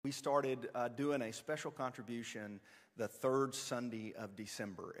we started doing a special contribution the third Sunday of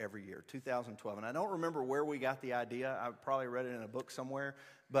December every year, 2012. And I don't remember where we got the idea. I probably read it in a book somewhere.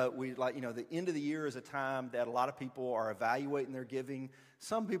 But the end of the year is a time that a lot of people are evaluating their giving.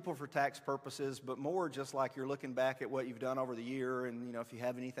 Some people for tax purposes, but more just like you're looking back at what you've done over the year and, if you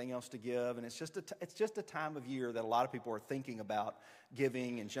have anything else to give. And it's just a time of year that a lot of people are thinking about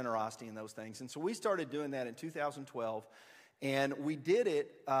giving and generosity and those things. And so we started doing that in 2012. And we did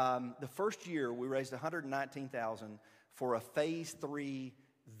it, the first year we raised $119,000 for a Phase 3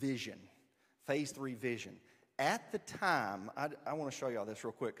 vision. Phase 3 vision. At the time, I want to show you all this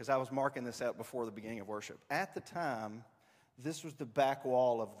real quick because I was marking this out before the beginning of worship. At the time, this was the back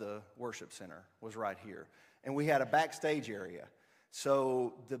wall of the worship center, was right here. And we had a backstage area.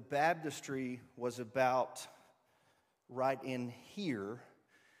 So the baptistry was about right in here.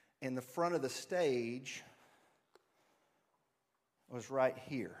 And the front of the stage was right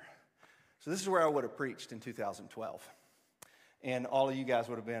here. So this is where I would have preached in 2012. And all of you guys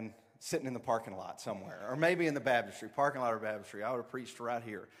would have been sitting in the parking lot somewhere, or maybe in the baptistry, parking lot or baptistry. I would have preached right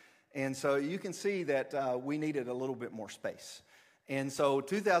here. And so you can see that we needed a little bit more space. And so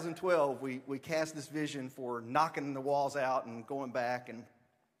 2012, we cast this vision for knocking the walls out and going back and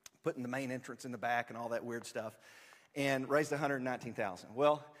putting the main entrance in the back and all that weird stuff, and raised $119,000.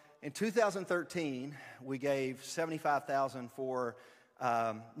 Well, in 2013, we gave $75,000 for,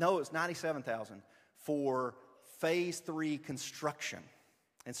 no, it was $97,000 for Phase 3 construction.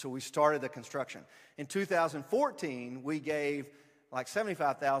 And so we started the construction. In 2014, we gave like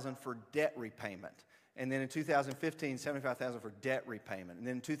 $75,000 for debt repayment. And then in 2015, $75,000 for debt repayment. And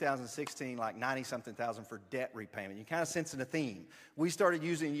then in 2016, like $90-something thousand for debt repayment. You kind of sensing a theme. We started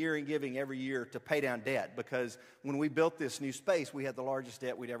using year in giving every year to pay down debt because when we built this new space, we had the largest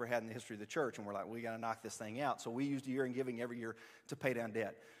debt we'd ever had in the history of the church. And we're like, we got to knock this thing out. So we used year in giving every year to pay down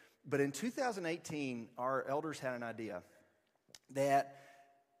debt. But in 2018, our elders had an idea that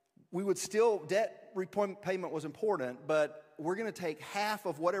we would still, debt repayment was important, but we're going to take half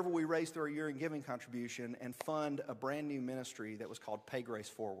of whatever we raised through our year in giving contribution and fund a brand new ministry that was called Pay Grace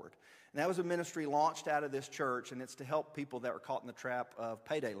Forward. And that was a ministry launched out of this church, and it's to help people that were caught in the trap of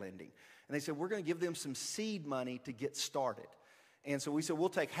payday lending. And they said, we're going to give them some seed money to get started. And so we said, we'll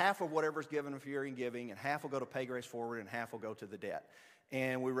take half of whatever's given for year in giving, and half will go to Pay Grace Forward, and half will go to the debt.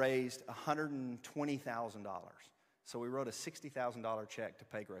 And we raised $120,000. So we wrote a $60,000 check to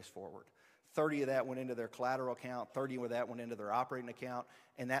Pay Grace Forward. 30 of that went into their collateral account, 30 of that went into their operating account,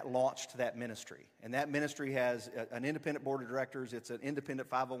 and that launched that ministry. And that ministry has an independent board of directors. It's an independent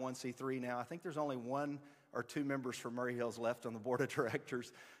 501c3 now. I think there's only one or two members from Murray Hills left on the board of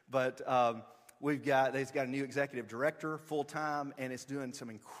directors. But they've got a new executive director full-time, and it's doing some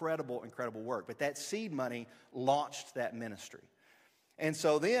incredible, incredible work. But that seed money launched that ministry. And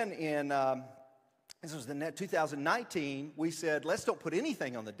so then this was 2019, we said, let's don't put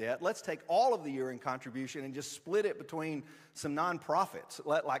anything on the debt. Let's take all of the year-end contribution and just split it between some nonprofits.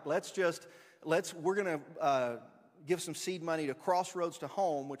 We're going to give some seed money to Crossroads to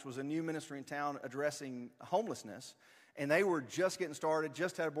Home, which was a new ministry in town addressing homelessness. And they were just getting started,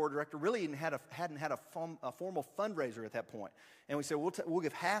 just had a board director, really hadn't had a formal fundraiser at that point. And we said, we'll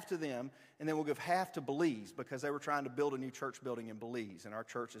give half to them, and then we'll give half to Belize, because they were trying to build a new church building in Belize, and our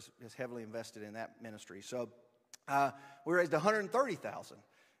church is heavily invested in that ministry. So we raised $130,000,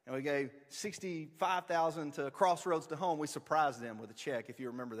 and we gave $65,000 to Crossroads to Home. We surprised them with a check, if you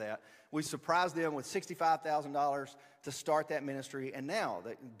remember that. We surprised them with $65,000 to start that ministry, and now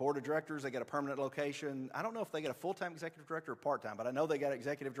the board of directors, they got a permanent location. I don't know if they got a full-time executive director or part-time, but I know they got an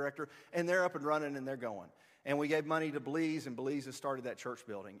executive director, and they're up and running, and they're going. And we gave money to Belize, and Belize has started that church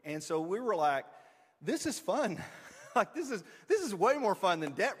building. And so we were like, this is fun. Like, this is way more fun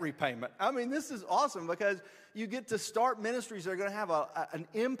than debt repayment. I mean, this is awesome because you get to start ministries that are going to have an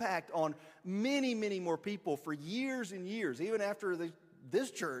impact on many, many more people for years and years, even after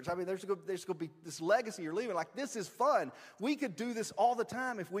this church. I mean, there's going to be this legacy you're leaving. Like, this is fun. We could do this all the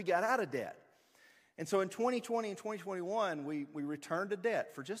time if we got out of debt. And so in 2020 and 2021, we returned to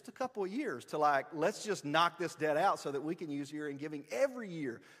debt for just a couple of years to let's just knock this debt out so that we can use year in giving every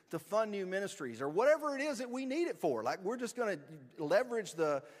year to fund new ministries or whatever it is that we need it for. Like, we're just going to leverage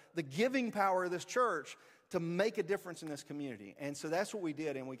the giving power of this church to make a difference in this community. And so that's what we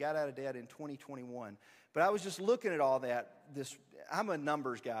did, and we got out of debt in 2021. But I was just looking at all that. I'm a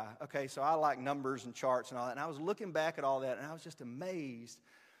numbers guy, okay? So I like numbers and charts and all that. And I was looking back at all that, and I was just amazed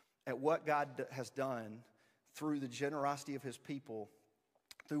at what God has done through the generosity of his people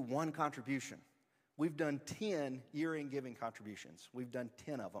through one contribution. We've done 10 year-end giving contributions. We've done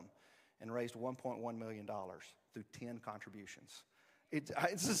 10 of them and raised $1.1 million through 10 contributions.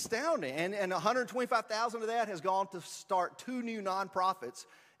 It's astounding. And 125,000 of that has gone to start 2 new nonprofits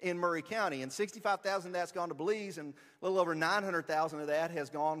in Murray County. And 65,000 of that's gone to Belize, and a little over 900,000 of that has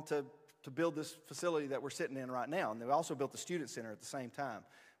gone to build this facility that we're sitting in right now. And they've also built the student center at the same time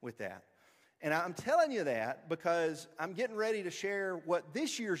with that. And I'm telling you that because I'm getting ready to share what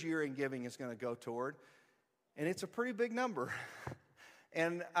this year's Year in Giving is going to go toward. And it's a pretty big number.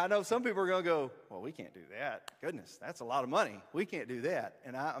 And I know some people are going to go, well, we can't do that. Goodness, that's a lot of money. We can't do that.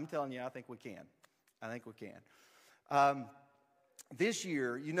 And I'm telling you, I think we can. I think we can. This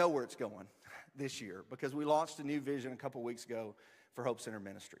year, you know where it's going this year because we launched a new vision a couple weeks ago for Hope Center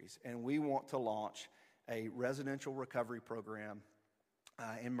Ministries. And we want to launch a residential recovery program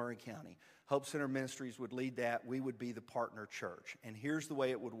in Murray County. Hope Center Ministries would lead that. We would be the partner church. And here's the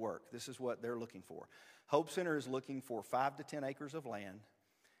way it would work. This is what they're looking for. Hope Center is looking for 5 to 10 acres of land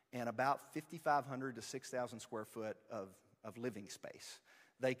and about 5,500 to 6,000 square foot of living space.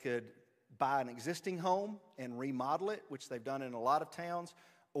 They could buy an existing home and remodel it, which they've done in a lot of towns,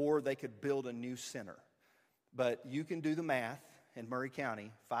 or they could build a new center. But you can do the math in Murray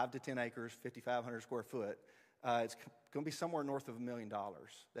County, 5 to 10 acres, 5,500 square foot. It's going to be somewhere north of $1 million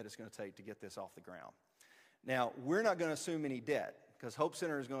that it's going to take to get this off the ground. Now, we're not going to assume any debt because Hope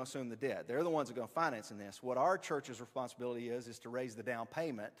Center is going to assume the debt. They're the ones that are going to finance in this. What our church's responsibility is to raise the down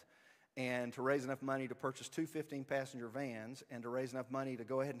payment and to raise enough money to purchase 2 15-passenger vans and to raise enough money to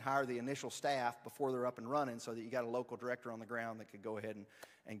go ahead and hire the initial staff before they're up and running so that you got a local director on the ground that could go ahead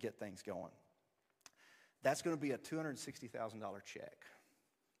and get things going. That's going to be a $260,000 check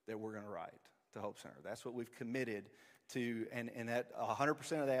that we're going to write to Hope Center. That's what we've committed to, and that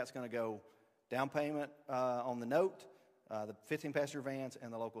 100% of that's going to go down payment on the note, the 15-passenger vans,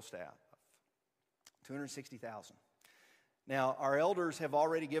 and the local staff. $260,000. Now, our elders have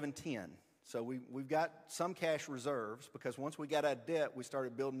already given 10, so we've got some cash reserves because once we got out of debt, we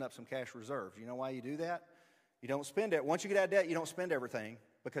started building up some cash reserves. You know why you do that? You don't spend it. Once you get out of debt, you don't spend everything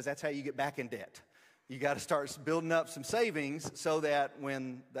because that's how you get back in debt. You got to start building up some savings so that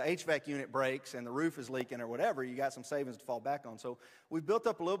when the HVAC unit breaks and the roof is leaking or whatever, you got some savings to fall back on. So we've built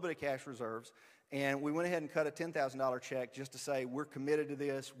up a little bit of cash reserves, and we went ahead and cut a $10,000 check just to say we're committed to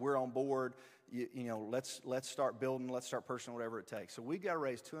this, we're on board. You know, let's start building, let's start purchasing whatever it takes. So we've got to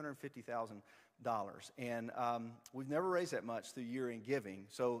raise $250,000, and we've never raised that much through Year in Giving.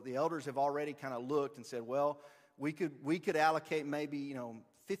 So the elders have already kind of looked and said, well, we could allocate maybe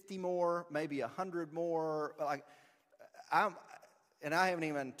 50 more, maybe 100 more. And I haven't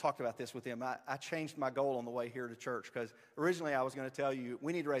even talked about this with him. I changed my goal on the way here to church because originally I was going to tell you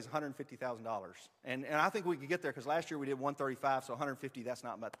we need to raise $150,000. And I think we could get there because last year we did 135, so 150, that's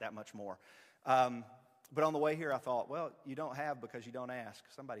not that much more. But on the way here I thought, well, you don't have because you don't ask.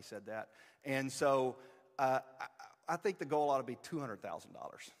 Somebody said that. And so I think the goal ought to be $200,000.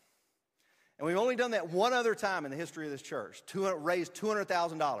 And we've only done that one other time in the history of this church, raised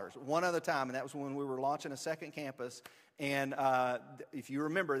 $200,000, one other time, and that was when we were launching a second campus. And if you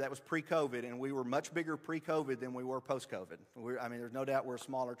remember, that was pre-COVID, and we were much bigger pre-COVID than we were post-COVID. There's no doubt we're a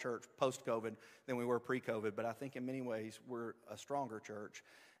smaller church post-COVID than we were pre-COVID, but I think in many ways we're a stronger church.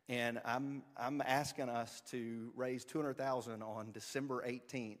 And I'm asking us to raise $200,000 on December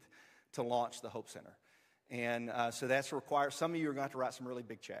 18th to launch the Hope Center. And so that's required. Some of you are going to have to write some really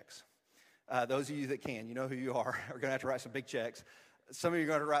big checks. Those of you that can, you know who you are going to have to write some big checks. Some of you are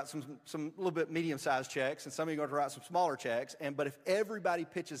going to write some little bit medium-sized checks, and some of you are going to write some smaller checks. But if everybody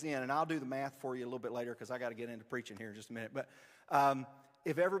pitches in, and I'll do the math for you a little bit later because I got to get into preaching here in just a minute. But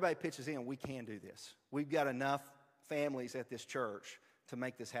if everybody pitches in, we can do this. We've got enough families at this church to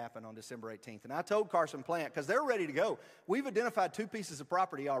make this happen on December 18th. And I told Carson Plant, because they're ready to go. We've identified 2 pieces of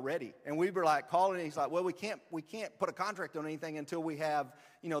property already. And we were like calling, and he's like, well, we can't put a contract on anything until we have,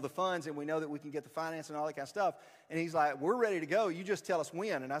 the funds and we know that we can get the finance and all that kind of stuff. And he's like, we're ready to go. You just tell us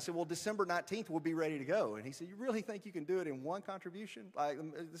when. And I said, well, December 19th, we'll be ready to go. And he said, you really think you can do it in one contribution? Like,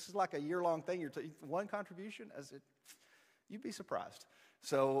 this is like a year-long thing. One contribution? I said, you'd be surprised.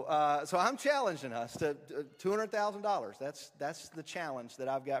 So I'm challenging us to $200,000. That's the challenge that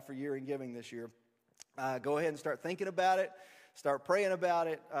I've got for Year in Giving this year. Go ahead and start thinking about it. Start praying about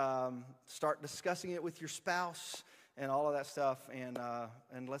it. Start discussing it with your spouse and all of that stuff.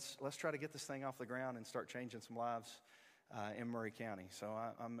 And let's try to get this thing off the ground and start changing some lives in Murray County. So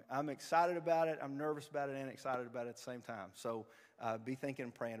I'm excited about it. I'm nervous about it and excited about it at the same time. So be thinking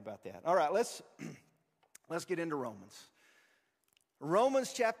and praying about that. All right, let's get into Romans.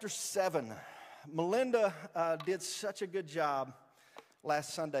 Romans chapter 7. Melinda did such a good job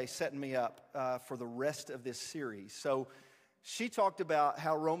last Sunday setting me up for the rest of this series. So she talked about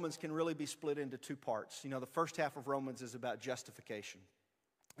how Romans can really be split into two parts. The first half of Romans is about justification.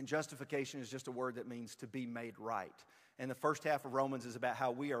 And justification is just a word that means to be made right. And the first half of Romans is about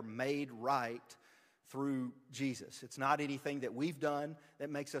how we are made right through Jesus. It's not anything that we've done that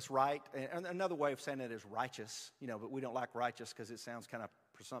makes us right. And another way of saying it is righteous, but we don't like righteous because it sounds kind of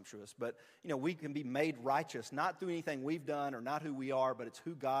presumptuous. But, we can be made righteous, not through anything we've done or not who we are, but it's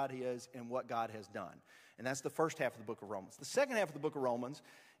who God is and what God has done. And that's the first half of the book of Romans. The second half of the book of Romans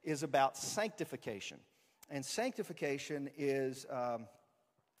is about sanctification. And sanctification is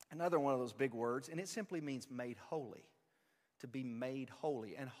another one of those big words, and it simply means made holy, to be made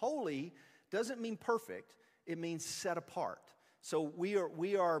holy. And holy doesn't mean perfect, it means set apart. So we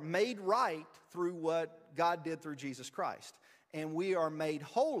are made right through what God did through Jesus Christ. And we are made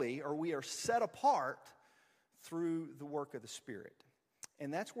holy, or we are set apart through the work of the Spirit.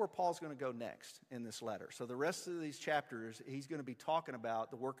 And that's where Paul's going to go next in this letter. So the rest of these chapters, he's going to be talking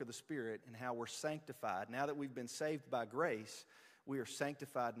about the work of the Spirit and how we're sanctified. Now that we've been saved by grace, we are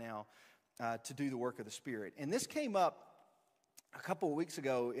sanctified now to do the work of the Spirit. And this came up a couple of weeks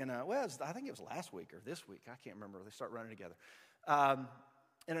ago I think it was last week or this week. I can't remember. They start running together.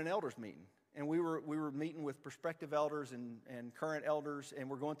 In an elders meeting. And we were meeting with prospective elders and current elders, and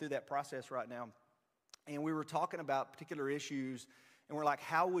we're going through that process right now. And we were talking about particular issues, and we're like,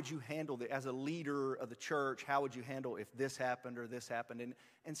 how would you handle it as a leader of the church? How would you handle if this happened or this happened?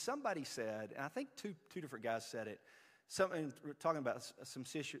 And somebody said, and I think two different guys said it, we're talking about some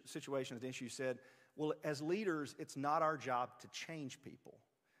situations and issues, said, well, as leaders, it's not our job to change people.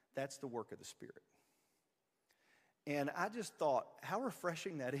 That's the work of the Spirit. And I just thought how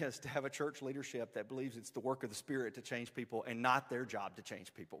refreshing that is to have a church leadership that believes it's the work of the Spirit to change people and not their job to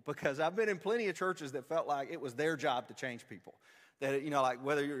change people. Because I've been in plenty of churches that felt like it was their job to change people. That, like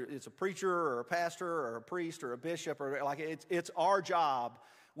whether it's a preacher or a pastor or a priest or a bishop, or like it's our job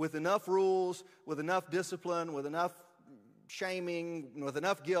with enough rules, with enough discipline, with enough shaming, with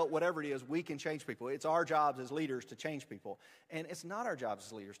enough guilt, whatever it is, we can change people. It's our jobs as leaders to change people. And it's not our jobs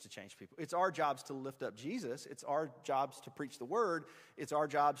as leaders to change people. It's our jobs to lift up Jesus. It's our jobs to preach the word. It's our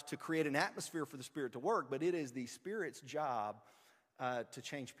jobs to create an atmosphere for the Spirit to work. But it is the Spirit's job to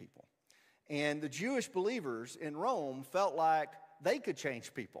change people. And the Jewish believers in Rome felt like they could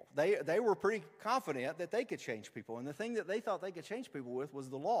change people. They were pretty confident that they could change people. And the thing that they thought they could change people with was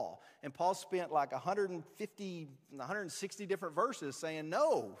the law. And Paul spent like 160 different verses saying,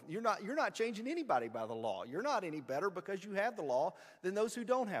 no, you're not changing anybody by the law. You're not any better because you have the law than those who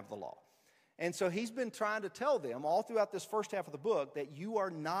don't have the law. And so he's been trying to tell them all throughout this first half of the book that you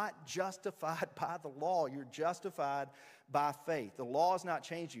are not justified by the law. You're justified by faith. The law has not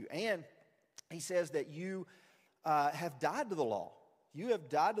changed you. And he says that you have died to the law. You have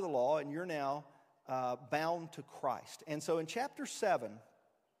died to the law, and you're now bound to Christ. And so in chapter 7,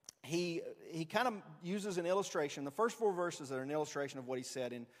 he kind of uses an illustration. The first 4 verses are an illustration of what he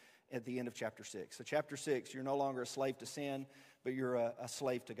said at the end of chapter 6. So chapter 6, you're no longer a slave to sin, but you're a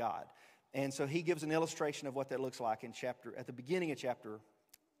slave to God. And so he gives an illustration of what that looks like at the beginning of chapter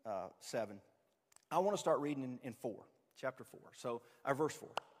 7. I want to start reading in chapter 4. So verse 4.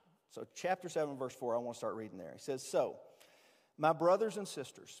 So chapter 7, verse 4, I want to start reading there. He says, so, my brothers and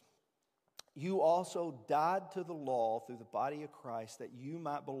sisters, you also died to the law through the body of Christ that you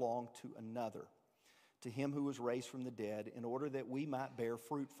might belong to another, to him who was raised from the dead, in order that we might bear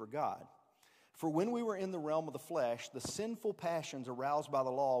fruit for God. For when we were in the realm of the flesh, the sinful passions aroused by the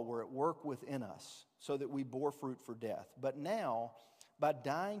law were at work within us, so that we bore fruit for death. But now, by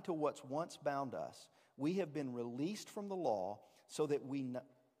dying to what's once bound us, we have been released from the law so that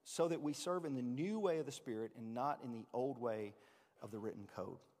we serve in the new way of the Spirit and not in the old way of the written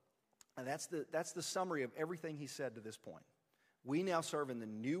code. And that's the summary of everything he said to this point. We now serve in the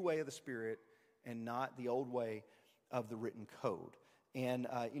new way of the Spirit and not the old way of the written code. And,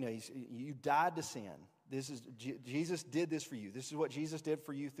 you died to sin. Jesus did this for you. This is what Jesus did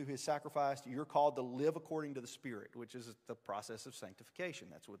for you through his sacrifice. You're called to live according to the Spirit, which is the process of sanctification.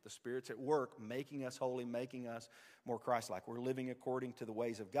 That's what the Spirit's at work, making us holy, making us more Christ-like. We're living according to the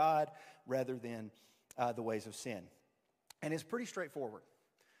ways of God rather than the ways of sin. And it's pretty straightforward.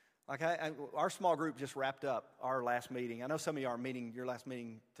 Like our small group just wrapped up our last meeting. I know some of you are meeting your last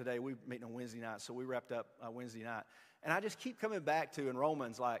meeting today. We're meeting on Wednesday night, so we wrapped up Wednesday night. And I just keep coming back to in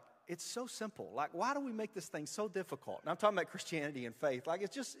Romans, like, it's so simple. Like, why do we make this thing so difficult? And I'm talking about Christianity and faith. Like,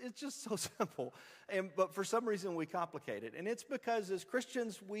 it's just so simple. But for some reason, we complicate it. And it's because as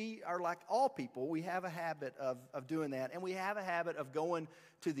Christians, we are like all people. We have a habit of doing that. And we have a habit of going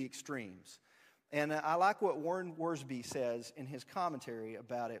to the extremes. And I like what Warren Wiersbe says in his commentary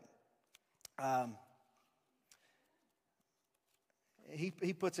about it.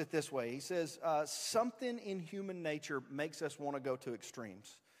 He puts it this way. He says, something in human nature makes us want to go to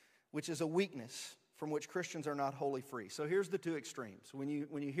extremes, which is a weakness from which Christians are not wholly free. So here's the two extremes. When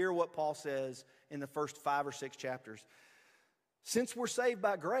you hear what Paul says in the first 5 or 6 chapters, since we're saved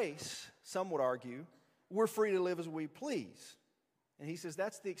by grace, some would argue, we're free to live as we please. And he says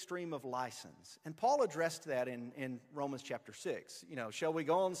that's the extreme of license. And Paul addressed that in Romans chapter 6. Shall we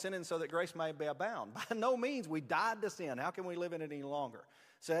go on sinning so that grace may be abound? By no means. We died to sin. How can we live in it any longer?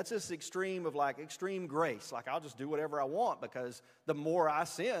 So that's this extreme of extreme grace. I'll just do whatever I want because the more I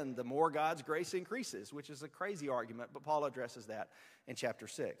sin, the more God's grace increases, which is a crazy argument, but Paul addresses that in chapter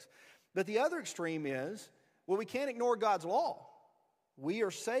 6. But the other extreme is, we can't ignore God's law. We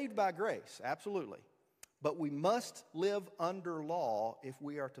are saved by grace, absolutely. But we must live under law if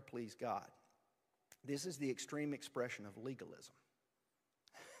we are to please God. This is the extreme expression of legalism.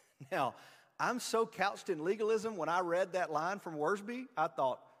 Now, I'm so couched in legalism, when I read that line from Worsby, I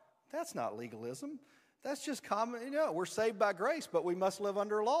thought, that's not legalism. That's just common, we're saved by grace, but we must live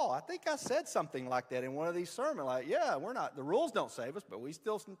under law. I think I said something like that in one of these sermons. The rules don't save us, but we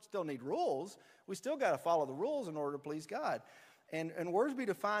still need rules. We still got to follow the rules in order to please God. And Worsby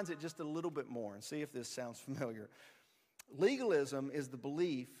defines it just a little bit more, and see if this sounds familiar. Legalism is the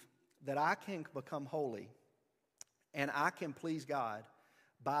belief that I can become holy and I can please God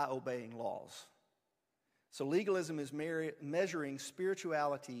by obeying laws. So legalism is measuring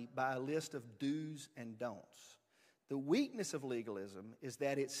spirituality by a list of do's and don'ts. The weakness of legalism is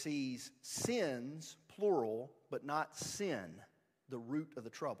that it sees sins, plural, but not sin, the root of the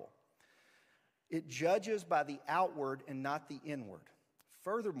trouble. It judges by the outward and not the inward.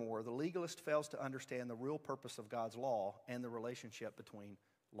 Furthermore, the legalist fails to understand the real purpose of God's law and the relationship between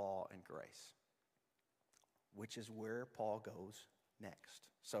law and grace, which is where Paul goes next.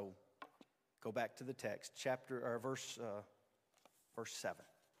 So, go back to the text, verse 7.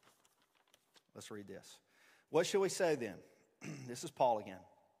 Let's read this. What shall we say then? This is Paul again.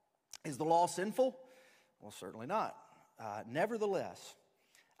 Is the law sinful? Well, certainly not. Nevertheless,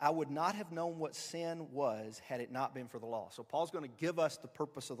 I would not have known what sin was had it not been for the law. So Paul's going to give us the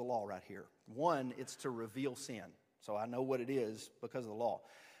purpose of the law right here. One, it's to reveal sin. So I know what it is because of the law.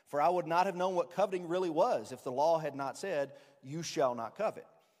 For I would not have known what coveting really was if the law had not said, you shall not covet.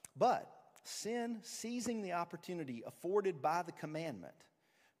 But sin, seizing the opportunity afforded by the commandment,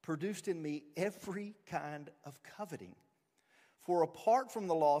 produced in me every kind of coveting. For apart from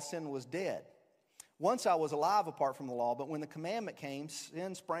the law, sin was dead. Once I was alive apart from the law, but when the commandment came,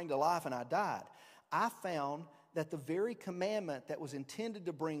 sin sprang to life and I died. I found that the very commandment that was intended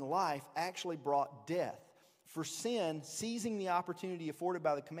to bring life actually brought death. For sin, seizing the opportunity afforded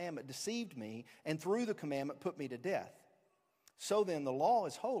by the commandment, deceived me, and through the commandment put me to death. So then the law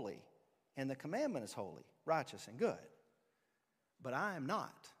is holy, and the commandment is holy, righteous, and good. But I am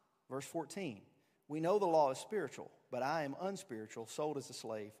not. Verse 14, we know the law is spiritual, but I am unspiritual, sold as a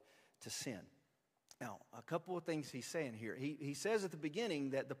slave to sin. Now, a couple of things he's saying here. He says at the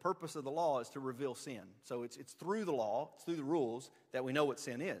beginning that the purpose of the law is to reveal sin. So it's through the law, it's through the rules that we know what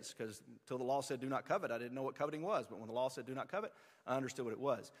sin is. Because until the law said do not covet, I didn't know what coveting was. But when the law said do not covet, I understood what it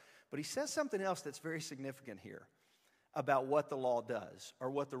was. But he says something else that's very significant here about what the law does or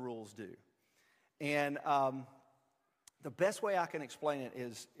what the rules do. And the best way I can explain it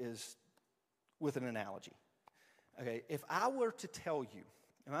is with an analogy. Okay, if I were to tell you,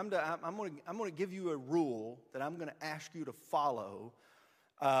 and I'm going to give you a rule that I'm going to ask you to follow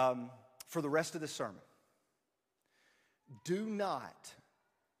for the rest of this sermon. Do not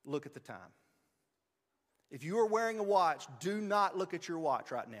look at the time. If you are wearing a watch, do not look at your watch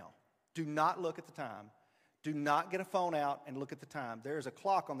right now. Do not look at the time. Do not get a phone out and look at the time. There is a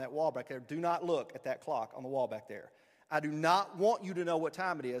clock on that wall back there. Do not look at that clock on the wall back there. I do not want you to know what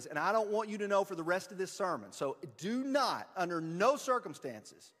time it is, and I don't want you to know for the rest of this sermon. So do not, under no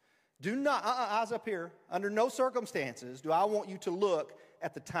circumstances, eyes up here, under no circumstances do I want you to look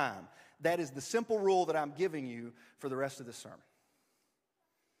at the time. That is the simple rule that I'm giving you for the rest of this sermon.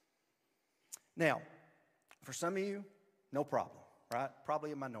 Now, for some of you, no problem, right?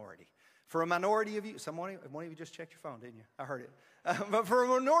 Probably a minority. For a minority of you, one of you just checked your phone, didn't you? I heard it. But for a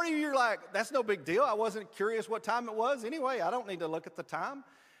minority of you, you're like, that's no big deal. I wasn't curious what time it was. Anyway, I don't need to look at the time.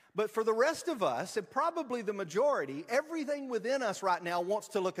 But for the rest of us, and probably the majority, everything within us right now wants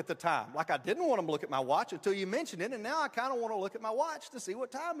to look at the time. Like I didn't want to look at my watch until you mentioned it, and now I kind of want to look at my watch to see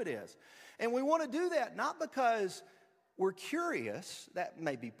what time it is. And we want to do that not because we're curious, that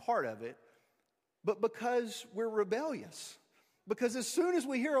may be part of it, but because we're rebellious. Because as soon as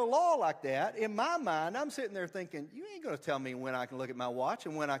we hear a law like that, in my mind, I'm sitting there thinking, you ain't going to tell me when I can look at my watch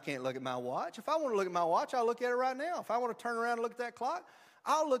and when I can't look at my watch. If I want to look at my watch, I'll look at it right now. If I want to turn around and look at that clock,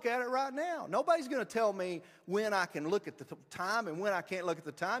 I'll look at it right now. Nobody's going to tell me when I can look at the time and when I can't look at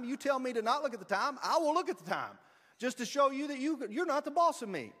the time. You tell me to not look at the time, I will look at the time, just to show you that you're not the boss of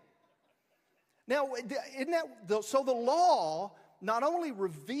me. Now, so the law not only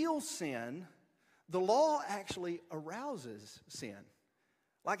reveals sin, the law actually arouses sin.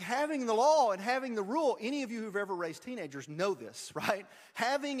 Like having the law and having the rule, any of you who've ever raised teenagers know this, right?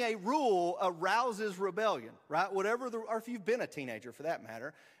 Having a rule arouses rebellion, right? Or if you've been a teenager for that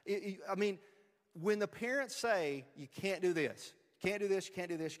matter. When the parents say, you can't do this, you can't do this, you can't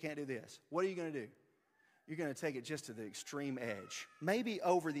do this, you can't do this, what are you going to do? You're going to take it just to the extreme edge. Maybe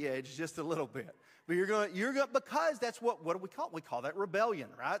over the edge just a little bit. But you're going because that's what do we call it? We call that rebellion,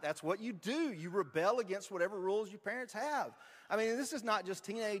 right? That's what you do. You rebel against whatever rules your parents have. I mean, this is not just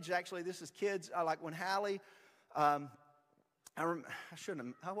teenage, actually. This is kids. Like when Hallie, I wasn't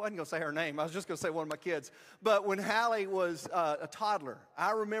going to say her name. I was just going to say one of my kids. But when Hallie was a toddler,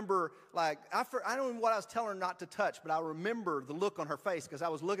 I remember, I don't know what I was telling her not to touch, but I remember the look on her face because I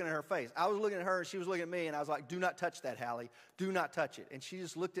was looking at her face. I was looking at her and she was looking at me, and I was like, do not touch that, Hallie. Do not touch it. And she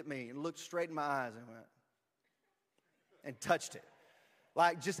just looked at me and looked straight in my eyes and went, and touched it.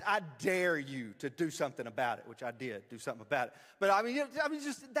 I dare you to do something about it, which I did, do something about it. But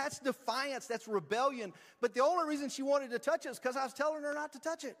that's defiance, that's rebellion. But the only reason she wanted to touch it is because I was telling her not to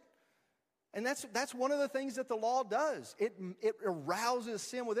touch it. And that's one of the things that the law does. It arouses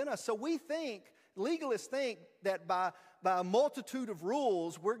sin within us. So legalists think that by a multitude of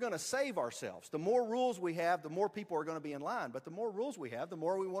rules, we're going to save ourselves. The more rules we have, the more people are going to be in line. But the more rules we have, the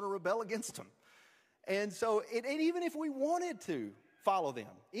more we want to rebel against them. And so even if we wanted to follow them,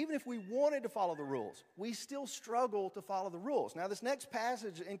 even if we wanted to follow the rules, we still struggle to follow the rules. Now, this next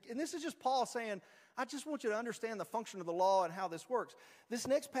passage, and this is just Paul saying, I just want you to understand the function of the law and how this works. This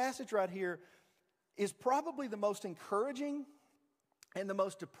next passage right here is probably the most encouraging and the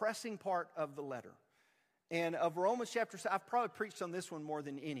most depressing part of the letter. And of Romans chapter 6, I've probably preached on this one more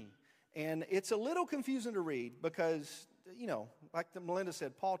than any. And it's a little confusing to read because, like Melinda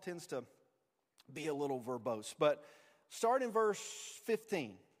said, Paul tends to be a little verbose. But start in verse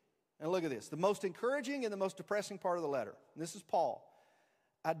 15, and look at this. The most encouraging and the most depressing part of the letter. And this is Paul.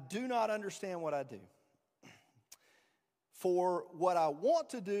 I do not understand what I do. For what I want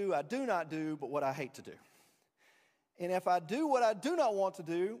to do, I do not do, but what I hate to do. And if I do what I do not want to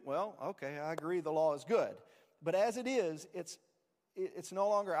do, well, okay, I agree the law is good. But as it is, it's no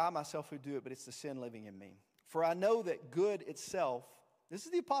longer I myself who do it, but it's the sin living in me. For I know that good itself, this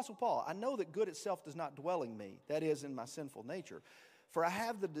is the Apostle Paul, I know that good itself does not dwell in me, that is, in my sinful nature. For I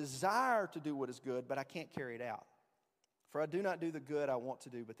have the desire to do what is good, but I can't carry it out. For I do not do the good I want to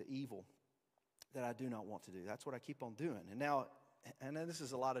do, but the evil that I do not want to do. That's what I keep on doing. And then this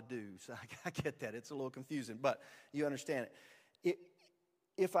is a lot of do's. I get that. It's a little confusing, but you understand it.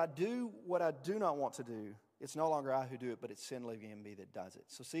 If I do what I do not want to do, it's no longer I who do it, but it's sin living in me that does it.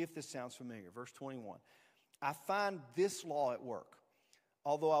 So see if this sounds familiar. Verse 21. I find this law at work.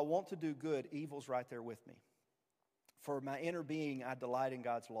 Although I want to do good, evil's right there with me. For my inner being, I delight in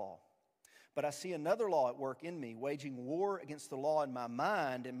God's law. But I see another law at work in me, waging war against the law in my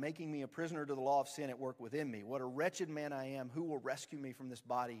mind and making me a prisoner to the law of sin at work within me. What a wretched man I am. Who will rescue me from this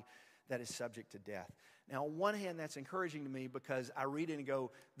body that is subject to death? Now, on one hand, that's encouraging to me because I read it and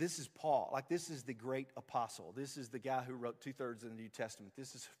go, this is Paul. Like, this is the great apostle. This is the guy who wrote 2/3 of the New Testament.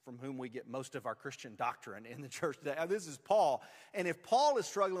 This is from whom we get most of our Christian doctrine in the church today. This is Paul. And if Paul is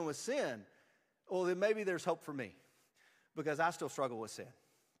struggling with sin, well, then maybe there's hope for me because I still struggle with sin.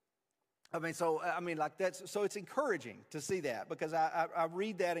 So it's encouraging to see that because I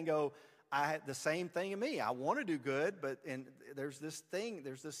read that and go, I have the same thing in me. I want to do good, but there's this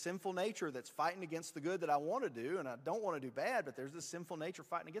sinful nature that's fighting against the good that I want to do, and I don't want to do bad, but there's this sinful nature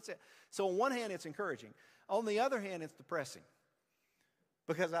fighting against it. So on one hand, it's encouraging. On the other hand, it's depressing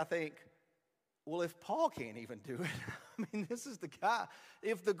because I think, well, if Paul can't even do it, this is the guy.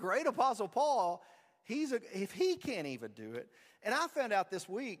 If the great apostle Paul, if he can't even do it, and I found out this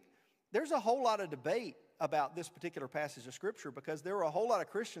week, there's a whole lot of debate about this particular passage of Scripture because there were a whole lot of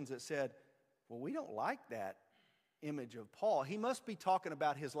Christians that said, well, we don't like that image of Paul. He must be talking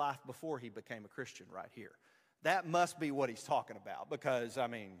about his life before he became a Christian right here. That must be what he's talking about because,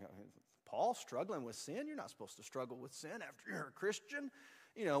 Paul struggling with sin? You're not supposed to struggle with sin after you're a Christian.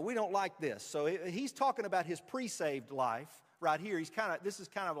 We don't like this. So he's talking about his pre-saved life right here. This is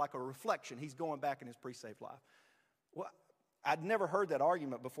kind of like a reflection. He's going back in his pre-saved life. Well, I'd never heard that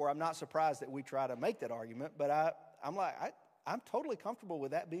argument before. I'm not surprised that we try to make that argument, but I I'm totally comfortable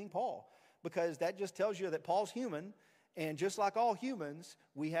with that being Paul, because that just tells you that Paul's human, and just like all humans,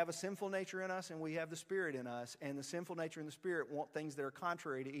 we have a sinful nature in us and we have the Spirit in us, and the sinful nature and the Spirit want things that are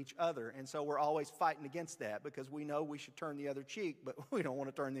contrary to each other, and so we're always fighting against that, because we know we should turn the other cheek, but we don't want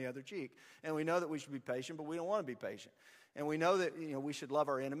to turn the other cheek, and we know that we should be patient, but we don't want to be patient, and we know that we should love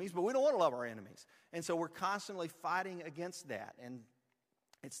our enemies, but we don't want to love our enemies, and so we're constantly fighting against that. And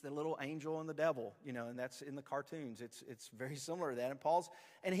it's the little angel and the devil, and that's in the cartoons. It's very similar to that.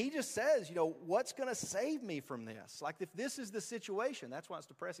 And he just says, what's going to save me from this? Like, if this is the situation, that's why it's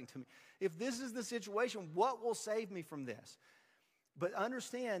depressing to me. If this is the situation, what will save me from this? But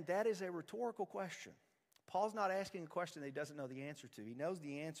understand, that is a rhetorical question. Paul's not asking a question that he doesn't know the answer to. He knows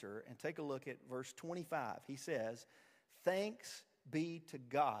the answer, and take a look at verse 25. He says, "Thanks be to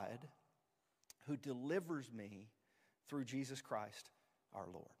God who delivers me through Jesus Christ our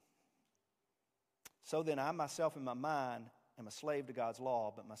Lord. So then I myself in my mind am a slave to God's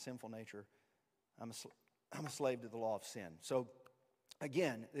law, but my sinful nature, I'm a slave to the law of sin." So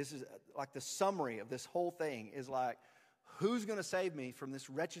again, this is like the summary of this whole thing is like, who's going to save me from this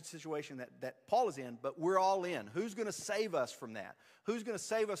wretched situation that Paul is in, but we're all in? Who's going to save us from that? Who's going to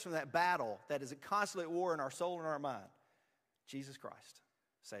save us from that battle that is constantly at war in our soul and our mind? Jesus Christ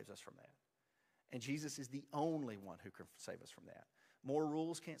saves us from that. And Jesus is the only one who can save us from that. More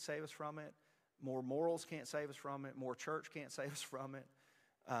rules can't save us from it. More morals can't save us from it. More church can't save us from it.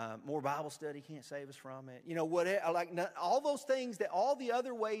 More Bible study can't save us from it. All those things, all the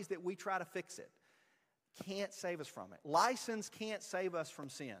other ways that we try to fix it can't save us from it. License can't save us from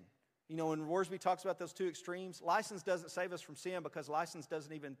sin. When Worsby talks about those two extremes, license doesn't save us from sin because license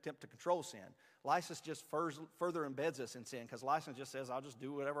doesn't even attempt to control sin. License just further embeds us in sin, because license just says, I'll just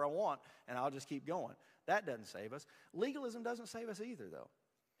do whatever I want and I'll just keep going. That doesn't save us. Legalism doesn't save us either, though,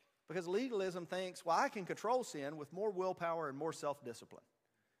 because legalism thinks, well, I can control sin with more willpower and more self-discipline.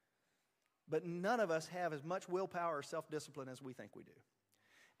 But none of us have as much willpower or self-discipline as we think we do.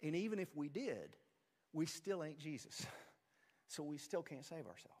 And even if we did, we still ain't Jesus. So we still can't save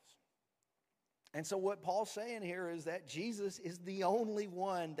ourselves. And so what Paul's saying here is that Jesus is the only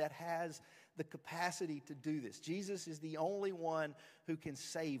one that has the capacity to do this. Jesus is the only one who can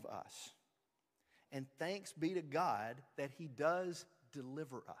save us. And thanks be to God that he does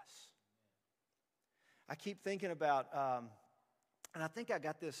deliver us. I keep thinking about, and I think I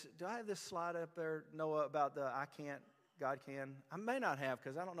got this. Do I have this slide up there, Noah, about the I can't, God can? I may not have,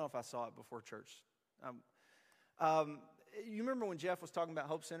 because I don't know if I saw it before church. You remember when Jeff was talking about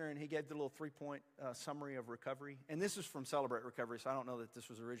Hope Center and he gave the little 3-point summary of recovery? And this is from Celebrate Recovery, so I don't know that this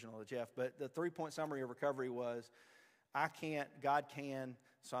was original to Jeff. But the 3-point summary of recovery was, I can't, God can,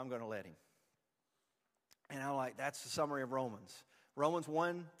 so I'm going to let him. And I'm like, that's the summary of Romans. Romans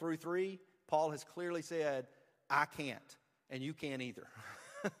 1 through 3, Paul has clearly said, I can't, and you can't either.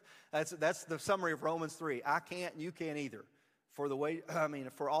 That's the summary of Romans 3. I can't, and you can't either. For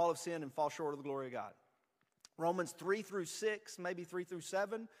all have sinned and fall short of the glory of God. Romans 3 through 6, maybe 3 through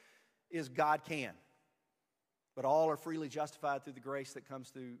 7, is God can. But all are freely justified through the grace that comes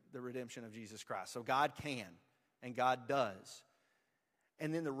through the redemption of Jesus Christ. So God can, and God does.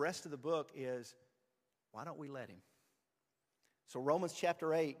 And then the rest of the book is, why don't we let him? So Romans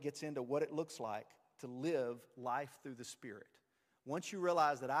chapter 8 gets into what it looks like to live life through the Spirit. Once you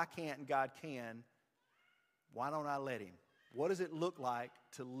realize that I can't and God can, why don't I let him? What does it look like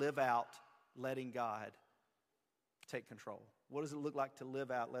to live out letting God take control? What does it look like to live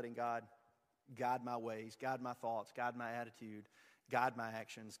out letting God guide my ways, guide my thoughts, guide my attitude, guide my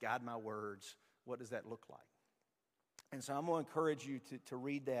actions, guide my words? What does that look like? And so I'm going to encourage you to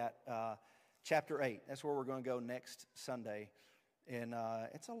read that chapter 8. That's where we're going to go next Sunday. And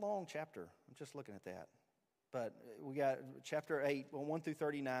it's a long chapter. I'm just looking at that. But we got chapter 8, 1 through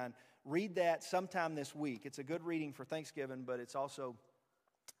 39. Read that sometime this week. It's a good reading for Thanksgiving, but it's also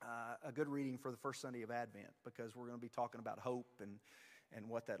a good reading for the first Sunday of Advent, because we're going to be talking about hope and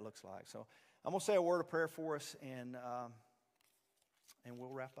what that looks like. So I'm going to say a word of prayer for us, and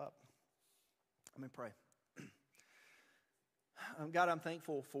we'll wrap up. Let me pray. God, I'm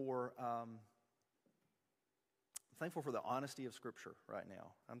thankful for the honesty of Scripture right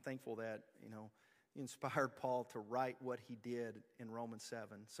now. I'm thankful that, you inspired Paul to write what he did in Romans 7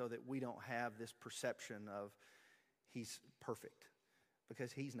 so that we don't have this perception of he's perfect,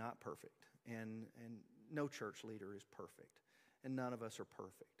 because he's not perfect. And no church leader is perfect. And none of us are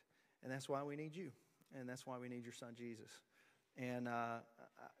perfect. And that's why we need you. And that's why we need your son, Jesus. And I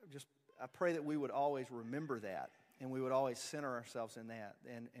pray that we would always remember that. And we would always center ourselves in that.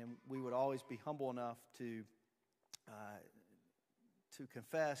 And we would always be humble enough to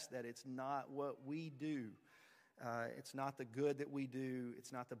confess that it's not what we do It's not the good that we do.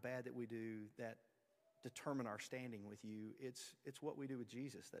 It's not the bad that we do that determine our standing with you. It's what we do with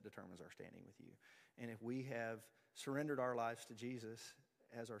Jesus that determines our standing with you. And if we have surrendered our lives to Jesus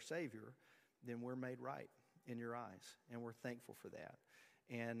as our Savior, then we're made right in your eyes, and we're thankful for that.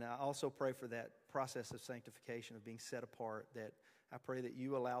 And I also pray for that process of sanctification, of being set apart, that I pray that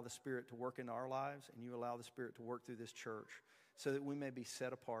you allow the Spirit to work in our lives and you allow the Spirit to work through this church so that we may be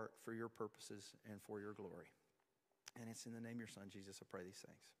set apart for your purposes and for your glory. And it's in the name of your Son, Jesus, I pray these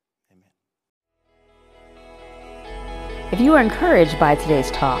things. Amen. If you are encouraged by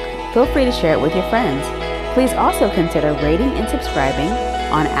today's talk, feel free to share it with your friends. Please also consider rating and subscribing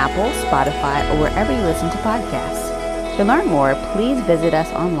on Apple, Spotify, or wherever you listen to podcasts. To learn more, please visit us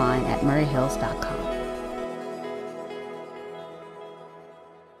online at murrayhills.com.